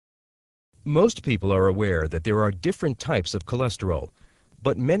Most people are aware that there are different types of cholesterol,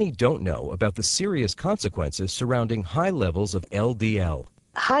 but many don't know about the serious consequences surrounding high levels of LDL.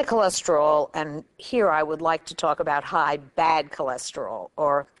 High cholesterol, and here I would like to talk about high bad cholesterol,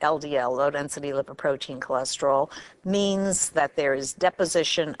 or LDL, low-density lipoprotein cholesterol, means that there is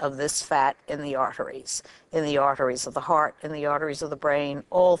deposition of this fat in the arteries of the heart, in the arteries of the brain,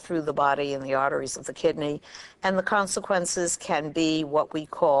 all through the body, in the arteries of the kidney, and the consequences can be what we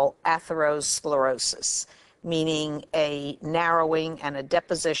call atherosclerosis, meaning a narrowing and a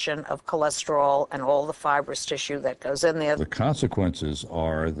deposition of cholesterol and all the fibrous tissue that goes in there. The consequences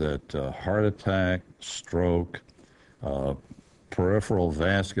are that heart attack, stroke, peripheral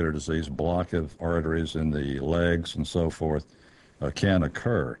vascular disease, block of arteries in the legs and so forth can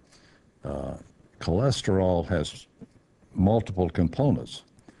occur. Cholesterol has multiple components.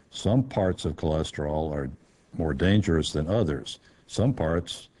 Some parts of cholesterol are more dangerous than others. Some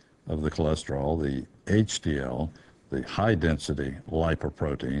parts of the cholesterol, the HDL, the high-density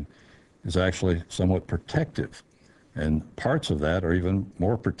lipoprotein, is actually somewhat protective, and parts of that are even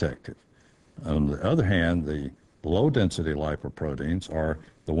more protective. On the other hand, the low-density lipoproteins are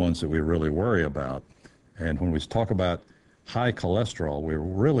the ones that we really worry about, and when we talk about high cholesterol, we're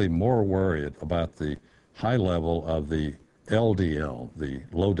really more worried about the high level of the LDL, the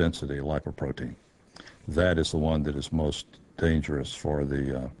low-density lipoprotein. That is the one that is most dangerous for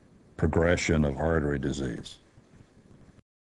the progression of artery disease.